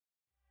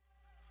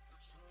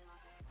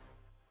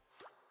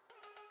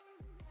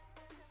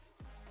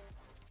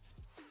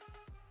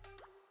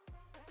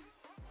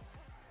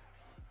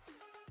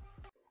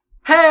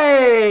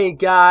Hey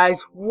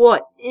guys,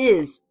 what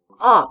is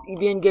up?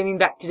 EBNGaming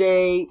back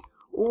today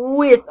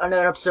with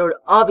another episode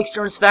of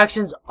Extronus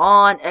Factions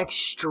on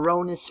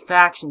Extronus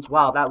Factions.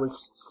 Wow, that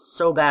was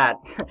so bad.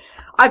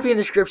 I've been in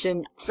the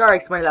description. Sorry I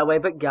explained it that way,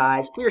 but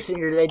guys, we are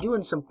sitting here today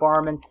doing some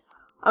farming.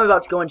 I'm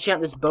about to go enchant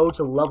this bow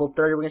to level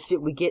 30. We're going to see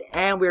what we get,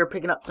 and we are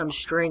picking up some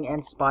string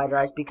and spider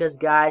eyes because,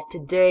 guys,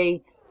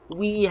 today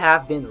we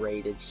have been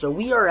raided. So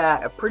we are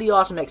at a pretty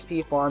awesome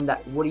XP farm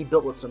that Woody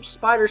built with some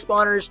spider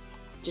spawners.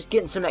 Just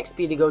getting some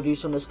XP to go do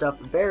some of this stuff.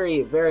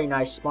 Very, very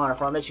nice spawner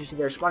farm. As you see,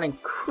 they're spawning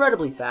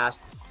incredibly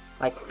fast.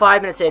 Like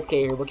 5 minutes AFK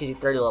here will give you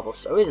 30 levels.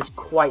 So it is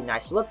quite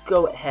nice. So let's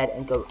go ahead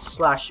and go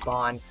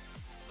 /spawn.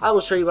 I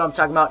will show you what I'm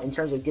talking about in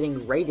terms of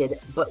getting raided.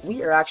 But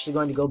we are actually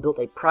going to go build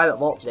a private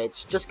vault today.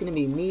 It's just going to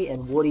be me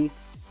and Woody.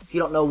 If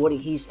you don't know Woody,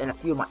 he's in a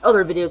few of my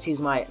other videos.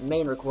 He's my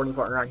main recording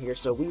partner on here.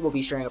 So we will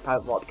be sharing a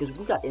private vault because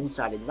we got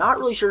insided. Not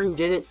really sure who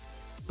did it.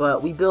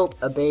 But we built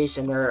a base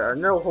and there are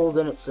no holes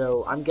in it,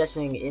 so I'm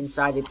guessing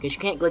inside it, because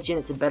you can't glitch in,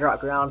 it's a bedrock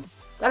ground.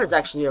 That is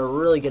actually a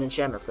really good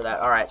enchantment for that.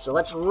 Alright, so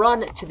let's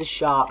run to the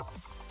shop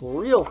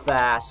real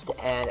fast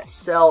and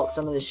sell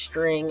some of this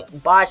string,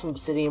 buy some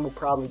obsidian. We'll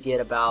probably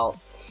get about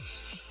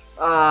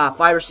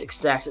 5 or 6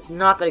 stacks. It's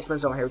not that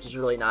expensive over here, which is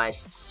really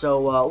nice.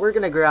 So we're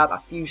going to grab a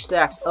few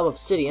stacks of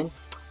obsidian.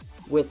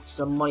 With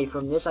some money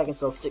from this, I can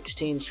sell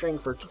 16 string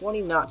for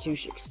 20, not too,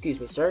 excuse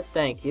me sir,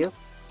 thank you.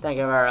 Thank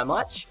you very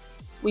much.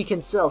 We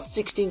can sell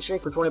 16 string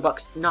for 20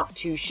 bucks, not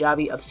too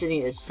shabby.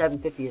 Obsidian is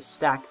 $7.50 a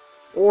stack,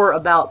 or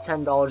about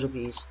 $10 a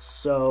piece.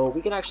 So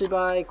we can actually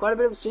buy quite a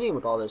bit of obsidian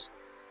with all this.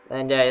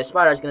 And a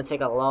spider is going to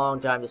take a long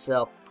time to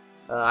sell.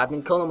 I've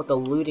been killing them with the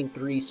looting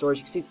 3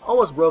 swords. You can see it's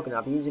almost broken.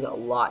 I've been using it a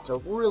lot. It's a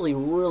really,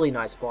 really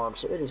nice farm,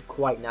 so it is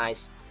quite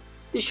nice.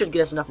 This should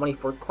get us enough money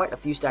for quite a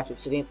few stacks of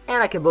obsidian,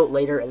 and I can vote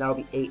later, and that'll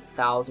be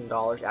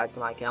 $8,000 added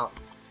to my account.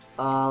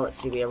 Let's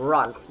see, we have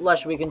rotten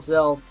flesh we can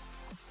sell.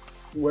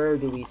 Where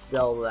do we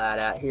sell that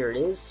at? Here it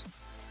is.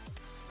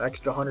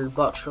 Extra 100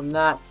 bucks from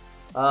that.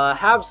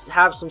 Have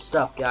some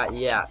stuff, guys.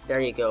 Yeah, there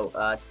you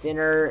go.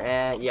 Dinner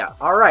and yeah.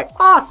 All right,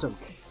 awesome.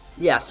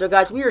 Yeah, so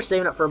guys, we are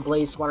saving up for a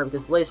blaze spawner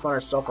because blaze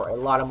spawners sell for a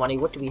lot of money.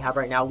 What do we have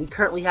right now? We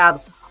currently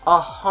have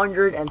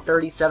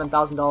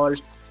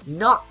 $137,000.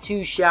 Not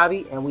too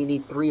shabby, and we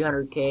need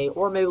 300k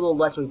or maybe a little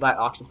less if we buy at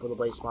auction for the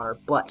blaze spawner,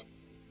 but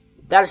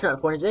that is not the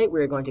point of today. We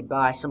are going to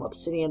buy some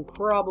obsidian,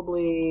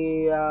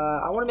 probably,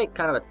 I want to make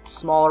kind of a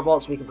smaller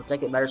vault so we can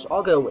protect it better, so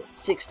I'll go with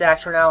 6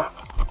 stacks for now.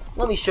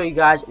 Let me show you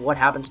guys what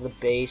happened to the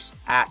base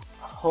at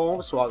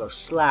home, so I'll go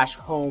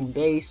 /home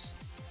base,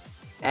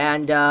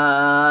 and,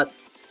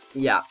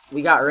 yeah,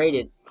 we got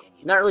raided.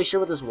 Not really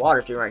sure what this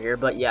water's doing right here,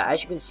 but yeah,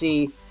 as you can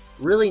see,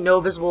 really no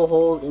visible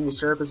holes in the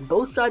surface.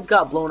 Both sides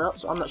got blown up,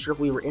 so I'm not sure if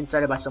we were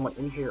insided by someone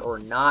in here or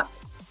not.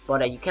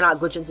 But you cannot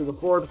glitch into the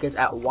floor because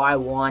at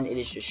Y1 it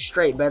is just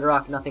straight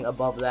bedrock, nothing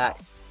above that.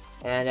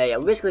 And yeah,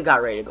 we basically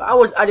got raided. But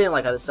I didn't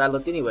like how this side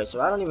looked anyway, so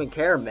I don't even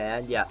care,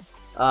 man. Yeah,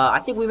 I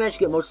think we managed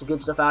to get most of the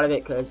good stuff out of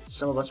it because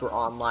some of us were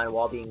online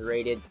while being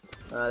raided.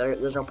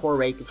 There's no poor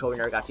raid control we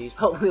never got to use.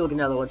 Hopefully we'll get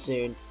another one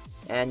soon.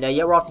 And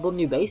yeah, we're off to build a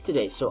new base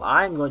today, so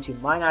I'm going to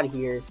mine out of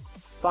here,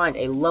 find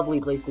a lovely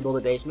place to build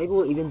a base. Maybe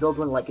we'll even build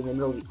one like in the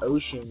middle of the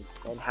ocean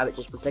and have it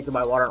just protected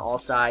by water on all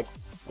sides.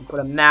 And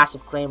put a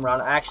massive claim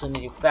around. I actually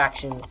need to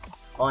faction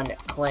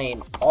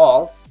unclaim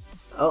all.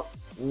 Oh,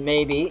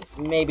 maybe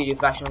do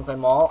faction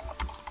unclaim all.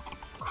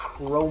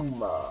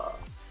 Chroma.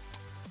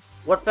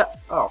 What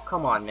oh,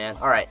 come on, man.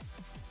 Alright.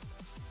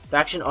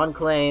 Faction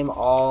unclaim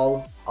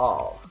all.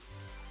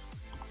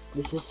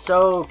 This is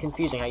so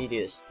confusing how you do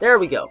this. There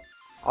we go.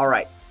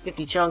 Alright.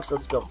 50 chunks.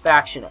 Let's go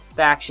faction.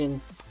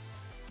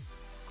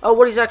 Oh,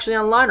 Woody's actually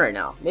online right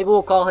now. Maybe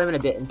we'll call him in a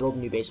bit and build a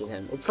new base with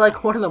him. It's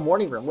like 1 in the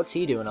morning for him. What's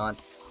he doing on?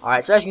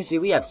 Alright, so as you can see,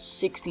 we have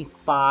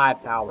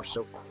 65 power,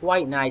 so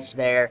quite nice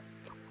there.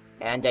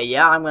 And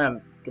yeah, I'm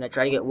gonna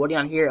try to get Woody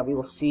on here, and we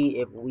will see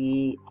if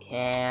we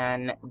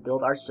can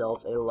build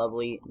ourselves a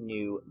lovely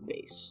new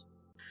base.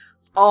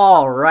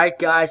 Alright,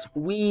 guys,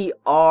 we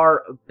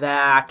are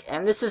back,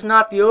 and this is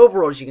not the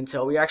overworld, as you can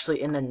tell. We're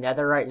actually in the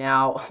nether right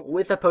now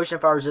with a potion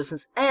of fire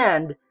resistance,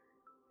 and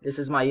this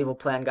is my evil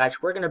plan,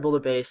 guys. We're gonna build a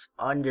base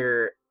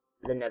under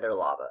the nether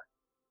lava.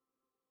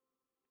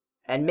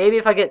 And maybe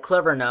if I get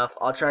clever enough,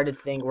 I'll try to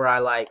think where I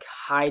like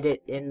hide the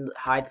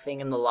thing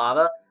in the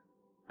lava.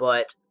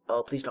 But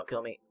oh, please don't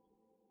kill me.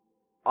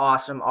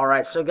 Awesome.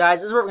 Alright, so guys,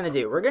 this is what we're gonna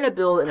do. We're gonna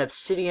build an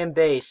obsidian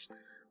base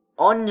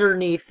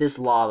underneath this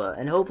lava.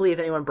 And hopefully if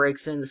anyone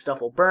breaks in, the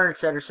stuff will burn,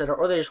 etc., etc.,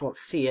 or they just won't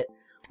see it.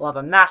 We'll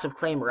have a massive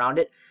claim around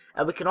it.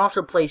 And we can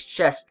also place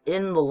chests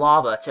in the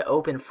lava to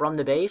open from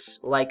the base.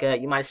 Like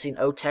you might have seen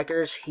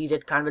O-Techers. He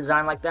did kind of a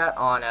design like that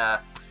on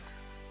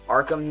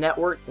Arkham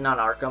Network, not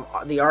Arkham,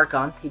 the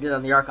Archon. He did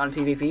on the Archon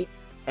PvP,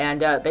 and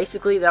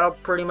basically that'll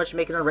pretty much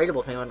make it unraidable.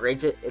 If anyone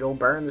raids it, it'll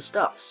burn the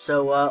stuff.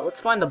 So let's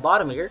find the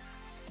bottom here,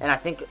 and I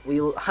think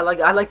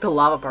I like the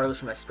lava particles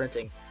from my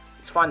sprinting.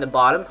 Let's find the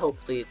bottom.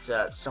 Hopefully it's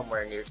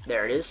somewhere near.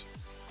 There it is.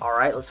 All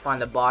right, let's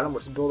find the bottom.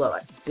 Let's build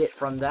up a bit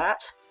from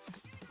that.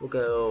 We'll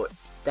go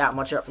that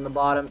much up from the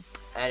bottom,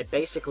 and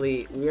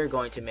basically we are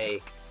going to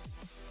make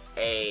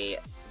a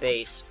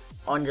base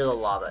under the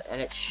lava, and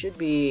it should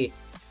be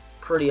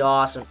pretty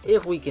awesome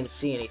if we can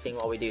see anything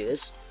while we do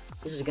this.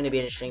 This is going to be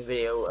an interesting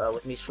video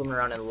with me swimming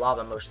around in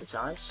lava most of the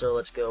time. So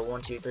let's go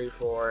 1, 2, 3,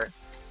 4,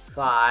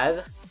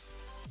 5,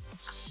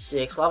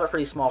 6. We'll have it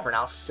pretty small for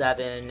now.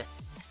 7,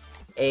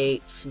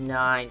 8,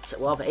 9, 10.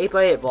 Well, an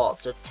 8x8 vault,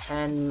 so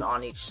 10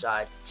 on each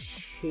side.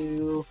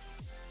 2,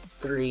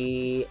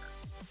 3,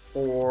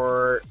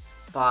 4,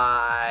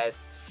 5,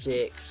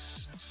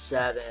 6,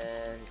 7,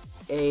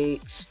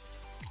 8,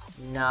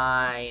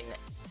 9,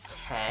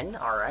 10.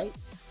 Alright.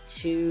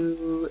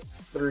 2,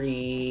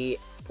 3,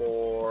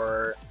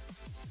 4,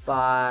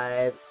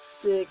 5,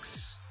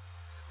 6,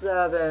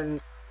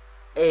 7,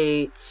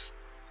 8,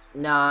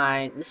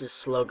 9. This is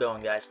slow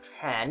going, guys.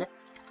 10.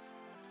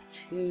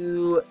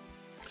 2.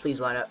 Please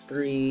line up.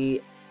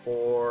 3,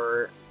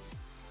 4,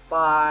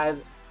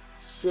 5,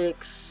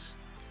 6,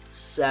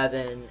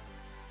 7,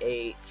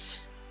 8,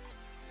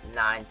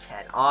 9,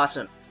 10.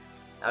 Awesome.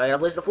 Now we gotta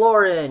place the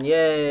floor in.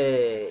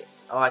 Yay.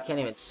 Oh, I can't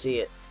even see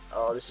it.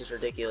 Oh, this is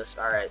ridiculous.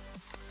 Alright.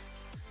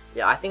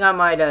 Yeah, I think I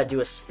might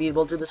do a speed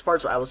build through this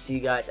part, so I will see you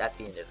guys at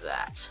the end of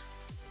that.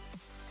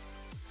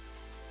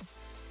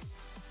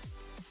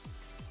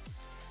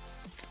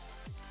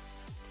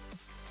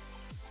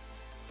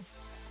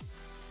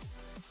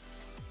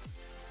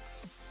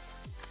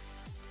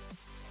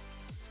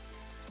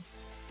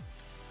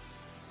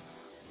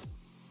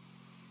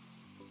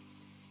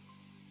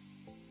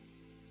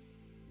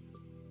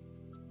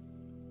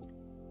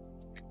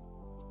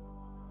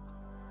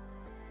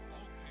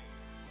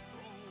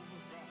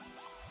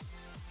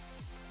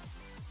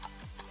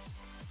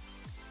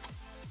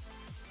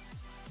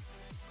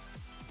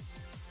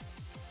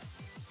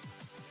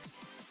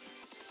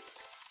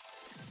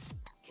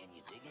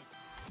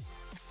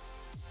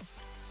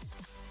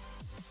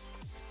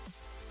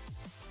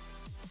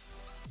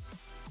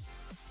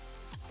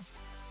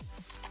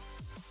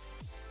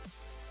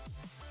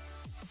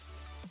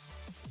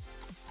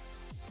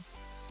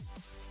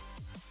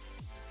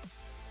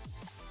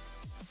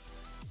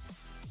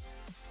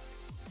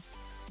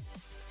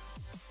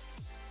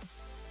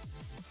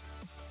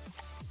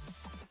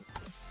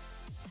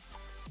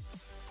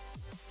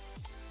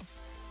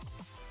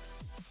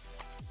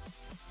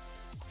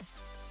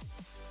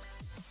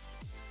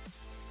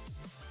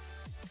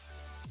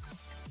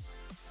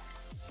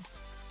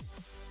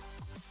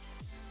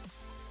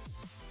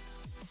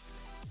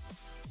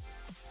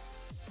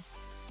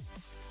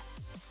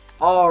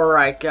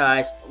 Alright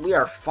guys, we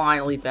are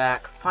finally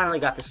back. Finally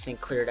got this thing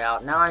cleared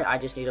out. Now I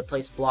just need to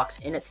place blocks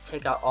in it to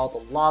take out all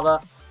the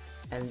lava.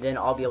 And then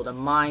I'll be able to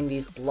mine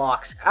these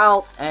blocks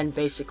out. And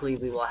basically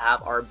we will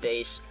have our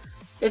base.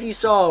 If you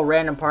saw a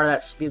random part of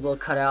that speed build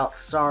cut out,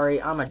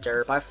 sorry, I'm a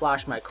derp. I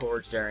flashed my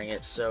cords during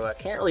it, so I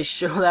can't really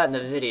show that in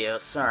the video.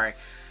 Sorry.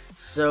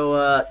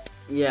 So,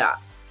 yeah.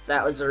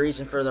 That was the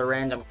reason for the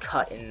random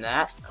cut in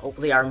that.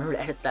 Hopefully I remember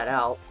to edit that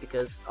out.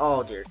 Because,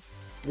 oh dear.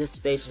 This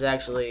base is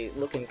actually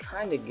looking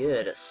kind of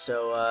good.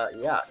 So,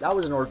 yeah, that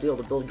was an ordeal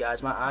to build,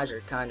 guys. My eyes are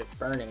kind of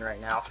burning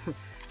right now.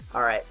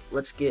 Alright,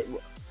 let's get...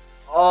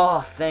 Oh,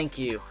 thank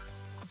you.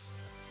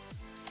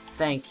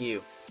 Thank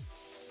you.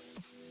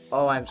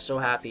 Oh, I'm so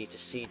happy to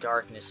see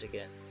darkness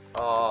again.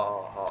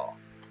 Oh.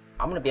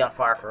 I'm going to be on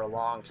fire for a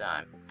long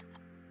time.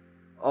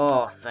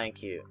 Oh,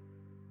 thank you.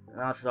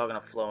 Now it's all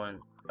going to flow in.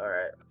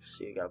 Alright, let's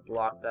see. Got to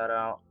block that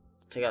out.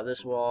 Let's take out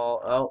this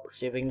wall. Oh, let's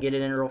see if we can get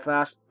it in real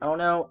fast. Oh,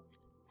 no.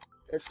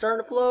 It's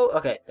starting to flow.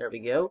 Okay, there we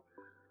go.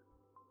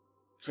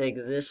 Take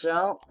this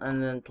out,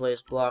 and then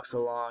place blocks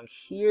along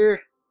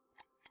here.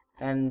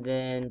 And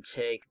then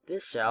take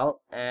this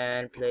out,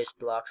 and place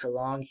blocks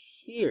along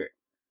here.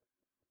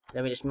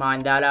 Then we just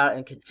mine that out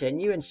and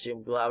continue, and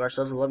soon we'll have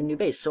ourselves a lovely new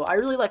base. So I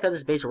really like how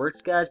this base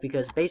works, guys,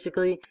 because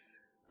basically,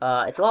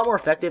 it's a lot more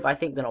effective, I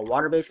think, than a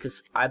water base,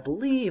 because I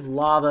believe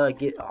lava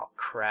oh,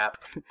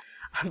 crap.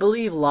 I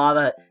believe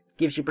lava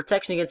gives you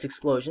protection against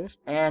explosions,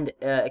 and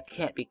it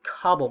can't be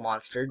cobble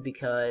monstered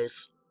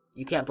because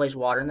you can't place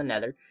water in the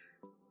nether.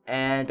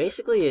 And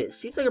basically, it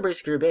seems like a pretty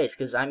secure base,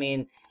 because, I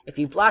mean, if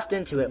you blast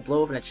into it and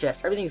blow open a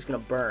chest, everything's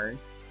going to burn.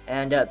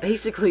 And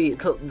basically,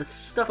 the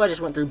stuff I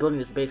just went through building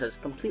this base has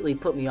completely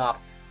put me off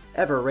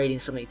ever raiding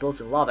so many builds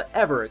in lava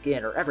ever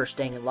again, or ever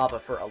staying in lava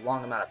for a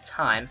long amount of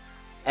time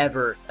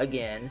ever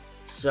again.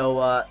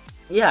 So,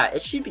 yeah,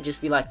 it should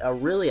just be like a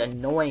really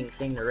annoying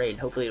thing to raid.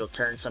 Hopefully it'll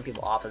turn some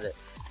people off of it.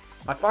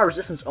 My fire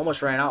resistance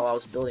almost ran out while I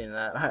was building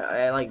that.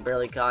 I like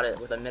barely caught it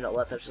with a minute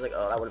left. I was just like,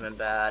 oh, that would have been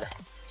bad.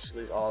 Just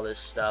lose all this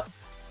stuff.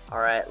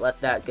 Alright,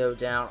 let that go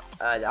down.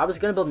 I was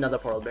going to build another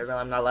portal, but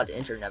I'm not allowed to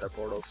enter nether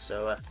portals,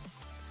 so,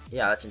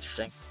 yeah, that's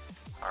interesting.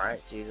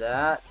 Alright, do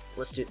that.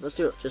 Let's do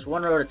it. Just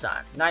one row at a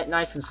time.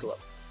 Nice and slow.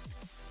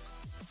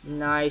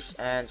 Nice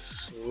and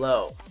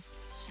slow.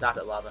 Stop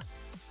it, lava.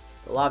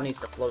 The lava needs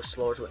to flow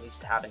slower is what needs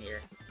to happen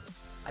here.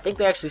 I think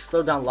they actually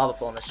slowed down lava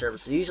flow on this server.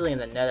 So usually in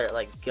the nether it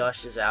like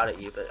gushes out at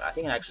you, but I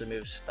think it actually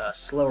moves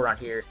slower on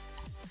here,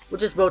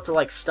 which is both to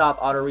like stop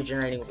auto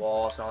regenerating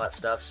walls and all that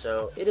stuff.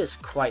 So it is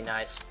quite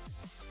nice.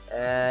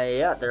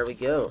 Yeah, there we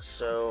go.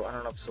 So, I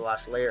don't know if it's the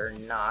last layer or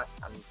not.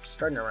 I'm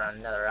starting to run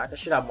another rack. I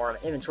should have more of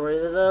an inventory,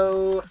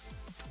 though.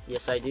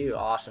 Yes, I do.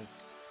 Awesome.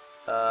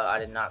 I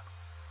did not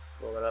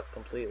fill it up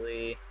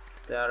completely.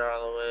 Get that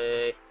out of the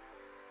way.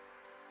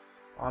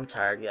 Oh, I'm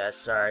tired, guys.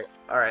 Sorry.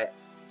 Alright.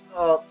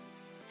 Oh,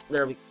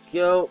 there we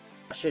go.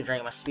 I should have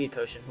drank my speed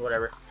potion.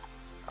 Whatever.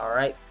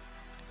 Alright.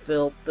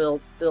 Fill.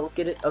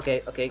 Get it.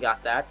 Okay,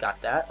 got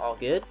that. All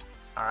good.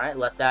 Alright,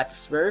 let that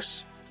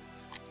disperse.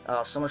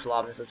 Oh, so much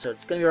lava in this episode.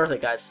 It's gonna be worth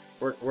it, guys.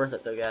 Worth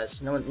it, though,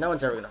 guys. No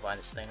one's ever gonna find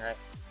this thing, right?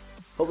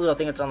 Hopefully they'll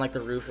think it's on, like, the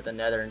roof of the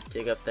nether and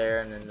dig up there,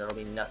 and then there'll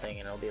be nothing,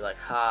 and it'll be like,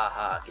 ha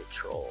ha, get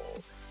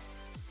trolled.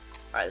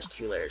 Alright, there's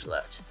 2 layers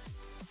left.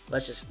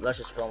 Let's just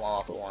fill them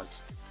all up at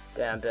once.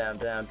 Bam, bam,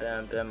 bam,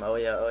 bam, bam. Oh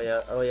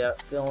yeah.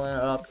 Filling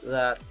up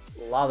that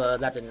lava.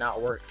 That did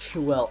not work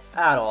too well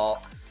at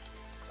all.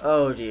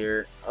 Oh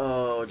dear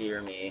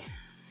me.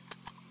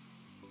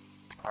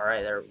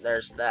 Alright,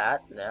 there's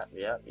that.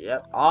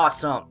 Yep.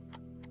 Awesome.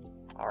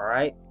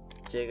 Alright.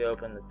 Dig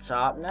open the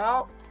top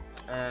now.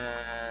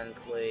 And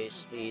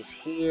place these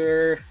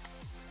here.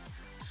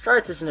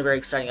 Starts this in a very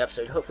exciting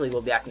episode. Hopefully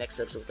we'll be back next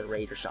episode with a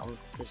raid or something.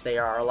 Because they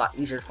are a lot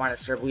easier to find a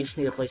server. We just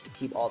need a place to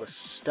keep all the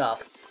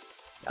stuff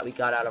that we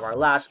got out of our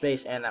last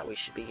base. And that we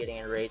should be getting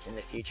in raids in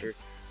the future.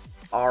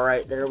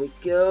 Alright, there we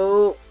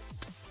go.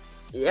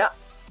 Yep.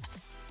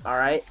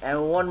 Alright,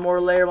 and one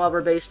more layer of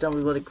our base done.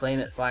 We'll be able to claim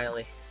it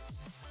finally.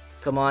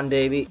 Come on,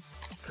 baby.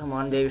 Come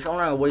on, baby. If I'm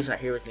wondering Woody's not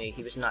here with me,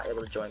 he was not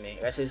able to join me.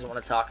 I guess he doesn't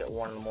want to talk at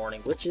 1 in the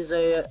morning, which is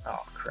a...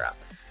 oh, crap.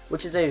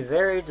 Which is a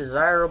very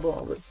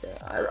desirable...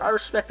 I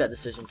respect that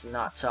decision to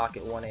not talk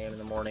at 1 a.m. in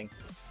the morning.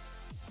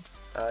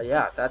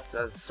 Yeah, that's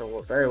a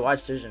very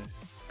wise decision,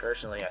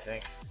 personally, I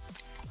think.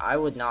 I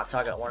would not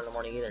talk at 1 in the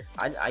morning either.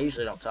 I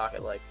usually don't talk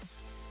at, like,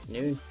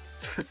 noon.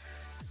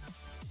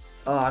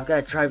 Oh, I've got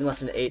a driving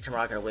lesson at 8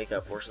 tomorrow I gotta wake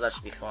up for, so that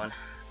should be fun.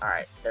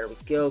 Alright, there we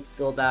go.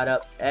 Fill that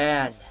up,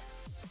 and...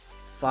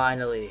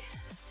 finally...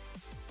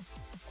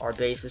 our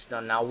base is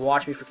done. Now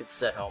watch me forget to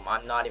set home.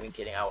 I'm not even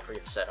kidding. I will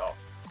forget to set home.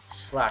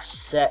 /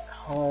 set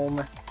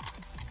home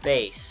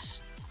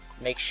base.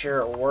 Make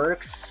sure it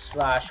works.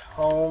 /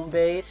 home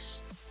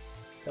base.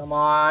 Come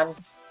on.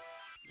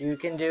 You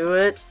can do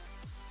it.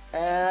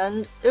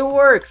 And it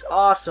works.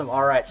 Awesome.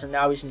 Alright, so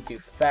now we just need to do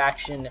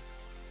faction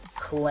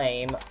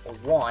claim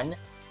 1.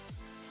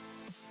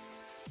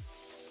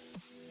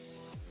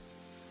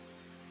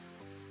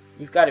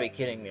 You've got to be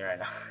kidding me right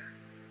now.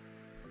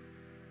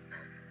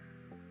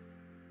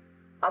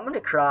 I'm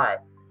gonna cry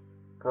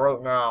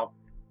right now.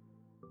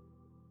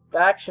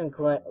 Faction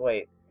claim.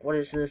 Wait, what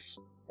is this?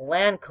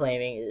 Land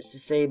claiming is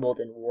disabled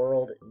in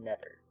World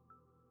Nether.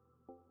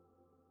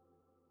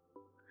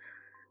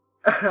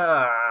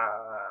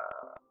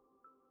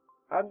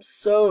 I'm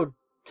so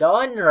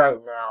done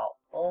right now.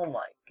 Oh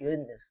my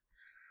goodness.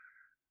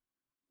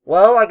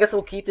 Well, I guess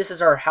we'll keep this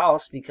as our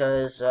house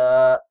because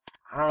I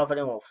don't know if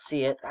anyone will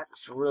see it.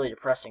 That's really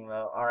depressing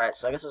though. Alright,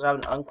 so I guess we'll have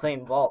an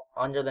unclaimed vault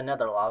under the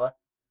nether lava.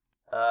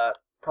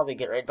 Probably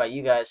get raided by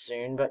you guys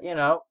soon, but you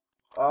know,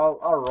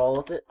 I'll roll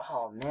with it.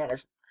 Oh man,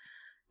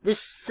 this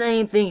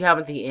same thing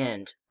happened at the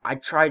end. I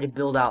tried to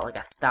build out like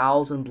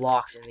 1,000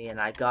 blocks in the end.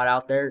 I got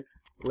out there,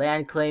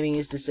 land claiming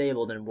is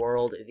disabled in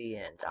world at the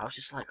end. I was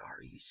just like,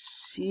 are you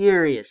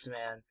serious,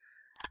 man?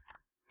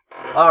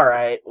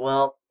 Alright,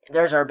 well,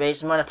 there's our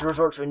base. I might have to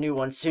resort to a new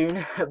one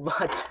soon,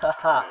 but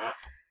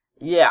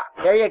yeah,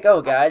 there you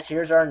go, guys.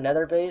 Here's our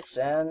nether base,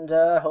 and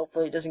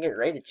hopefully it doesn't get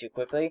raided too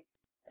quickly.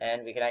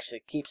 And we can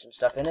actually keep some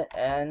stuff in it.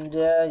 And,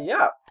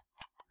 yeah.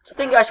 So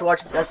thank you guys for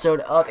watching this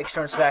episode of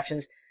Extronus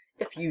Factions.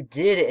 If you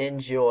did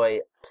enjoy,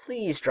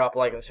 please drop a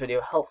like on this video.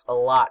 It helps a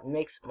lot.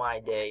 Makes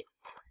my day.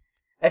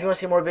 If you want to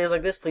see more videos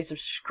like this, please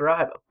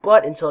subscribe.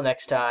 But until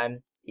next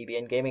time,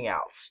 EBNGaming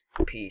out.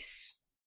 Peace.